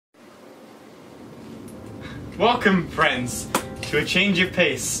Welcome, friends, to a change of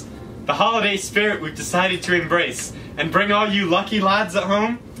pace. The holiday spirit we've decided to embrace and bring all you lucky lads at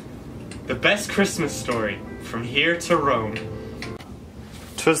home the best Christmas story from here to Rome.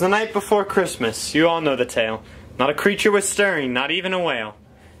 'Twas the night before Christmas, you all know the tale. Not a creature was stirring, not even a whale.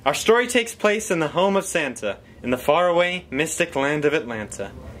 Our story takes place in the home of Santa, in the faraway, mystic land of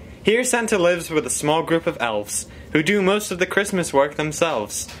Atlanta. Here Santa lives with a small group of elves, who do most of the Christmas work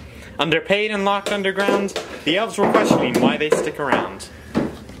themselves. Underpaid and locked underground, the elves were questioning why they stick around.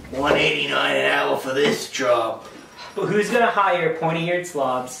 $1.89 an hour for this job. But who's gonna hire pointy-eared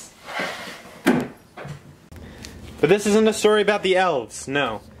slobs? But this isn't a story about the elves,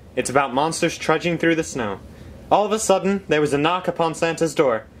 no. It's about monsters trudging through the snow. All of a sudden, there was a knock upon Santa's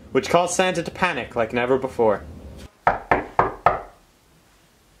door, which caused Santa to panic like never before.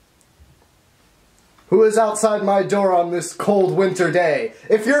 Who is outside my door on this cold winter day?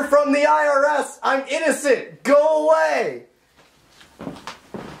 If you're from the IRS, I'm innocent! Go away!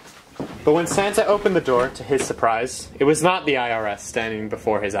 But when Santa opened the door, to his surprise, it was not the IRS standing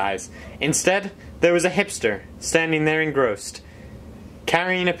before his eyes. Instead, there was a hipster standing there engrossed,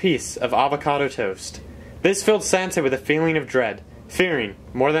 carrying a piece of avocado toast. This filled Santa with a feeling of dread, fearing,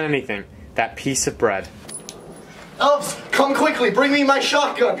 more than anything, that piece of bread. Elves, come quickly, bring me my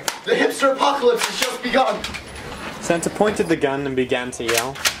shotgun! The hipster apocalypse has just begun! Santa pointed the gun and began to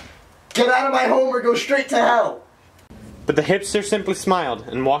yell, Get out of my home or go straight to hell! But the hipster simply smiled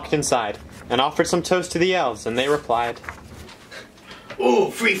and walked inside, and offered some toast to the elves, and they replied, Ooh,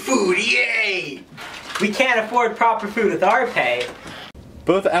 free food, yay! We can't afford proper food with our pay.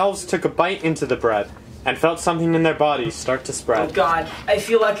 Both elves took a bite into the bread, and felt something in their bodies start to spread. Oh God, I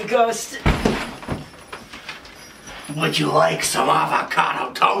feel like a ghost. Would you like some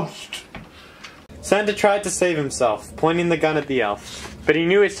avocado toast? Santa tried to save himself, pointing the gun at the elf, but he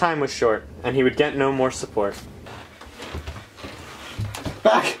knew his time was short, and he would get no more support.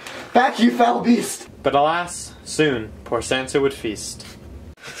 Back! Back, you foul beast! But alas, soon, poor Santa would feast.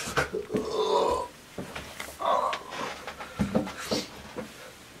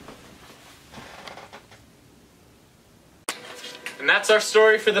 And that's our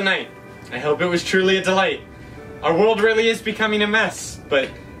story for the night. I hope it was truly a delight. Our world really is becoming a mess, but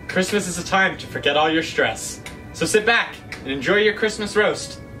Christmas is a time to forget all your stress. So sit back and enjoy your Christmas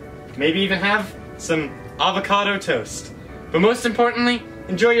roast. Maybe even have some avocado toast. But most importantly,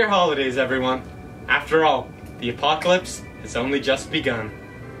 enjoy your holidays, everyone. After all, the apocalypse has only just begun.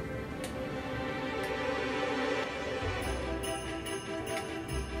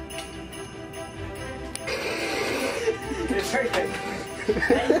 It's perfect.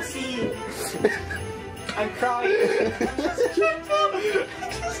 I see. I'm crying. I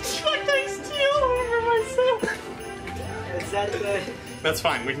just checked iced tea all over myself. Is that good? That's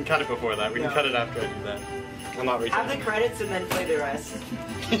fine, we can cut it before that. We can cut it after I do that. I'm not reaching. Have the credits and then play the rest.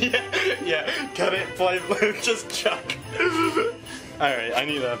 yeah, cut it, play, just chuck. Alright, I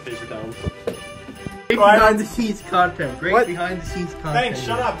need a paper towel. Great behind the scenes content. Great behind the scenes content. Thanks,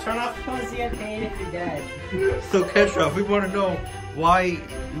 shut up, turn off. Because you get paid if you're dead. So Keshav, we want to know why,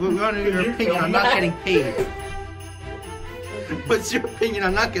 we want to know your opinion on not getting paid. What's your opinion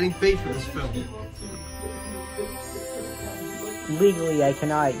on not getting paid for this film? Legally, I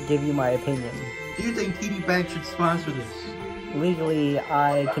cannot give you my opinion. Do you think TD Bank should sponsor this? Legally,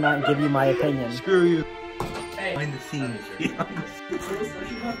 I cannot give you my opinion. Screw you. Behind the scenes. Hey.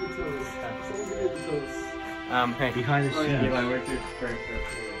 Behind the scenes. Eli, where to?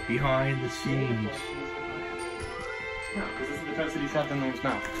 Behind the scenes. No, because this is the toast that he shoved in his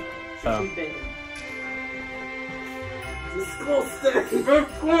mouth. So. The school stick. The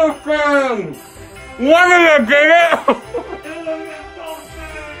school thing! What are you doing?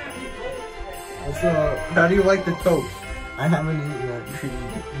 So, how do you like the toast? I haven't eaten it.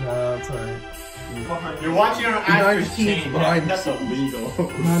 No, it's alright. You're watching our actors change. Behind the That's scenes. illegal.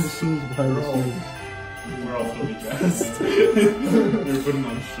 Behind the scenes, behind the scenes. We're all fully dressed. We're putting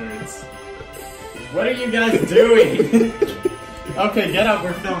on shirts. What are you guys doing? Okay, get up,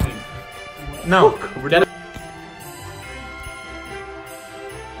 we're filming. No, we're dead.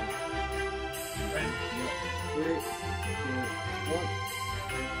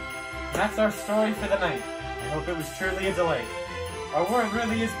 That's our story for the night. I hope it was truly a delight. Our world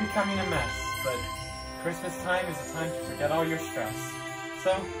really is becoming a mess, but Christmas time is a time to forget all your stress.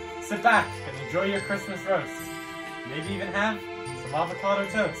 So, sit back and enjoy your Christmas roast. Maybe even have some avocado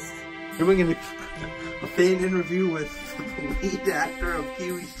toast. Doing a fan interview with the lead actor of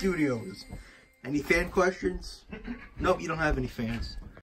Kiwi Studios. Any fan questions? Nope, you don't have any fans.